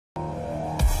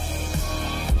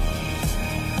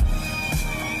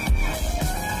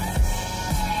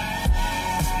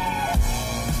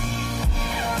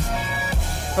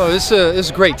Oh, this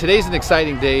is great. Today's an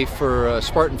exciting day for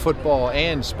Spartan football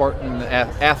and Spartan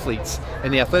athletes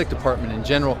and the athletic department in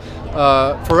general.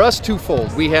 For us,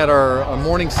 twofold. We had our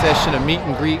morning session, a meet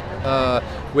and greet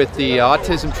with the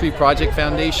Autism Tree Project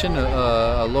Foundation,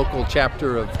 a local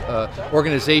chapter of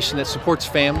organization that supports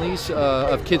families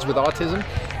of kids with autism.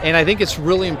 And I think it's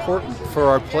really important for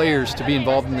our players to be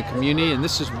involved in the community, and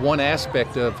this is one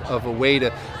aspect of a way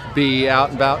to be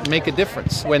out and about and make a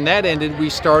difference. When that ended, we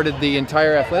started the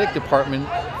entire athletic department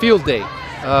field day,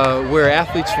 where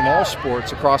athletes from all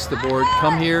sports across the board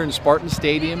come here in Spartan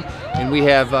Stadium, and we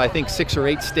have I think 6 or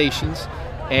 8 stations,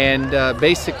 and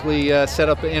basically set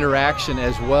up an interaction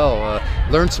as well.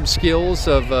 Learn some skills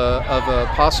of a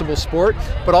possible sport,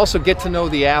 but also get to know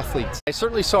the athletes. I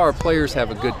certainly saw our players have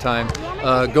a good time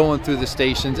going through the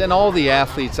stations, and all the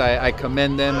athletes, I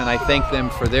commend them and I thank them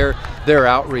for their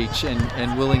outreach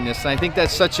and willingness. And I think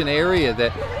that's such an area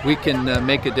that we can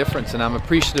make a difference, and I'm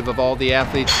appreciative of all the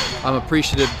athletes. I'm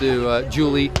appreciative to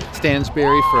Julie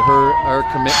Stansberry for her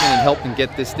commitment and helping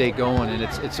get this day going, and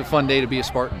it's a fun day to be a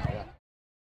Spartan.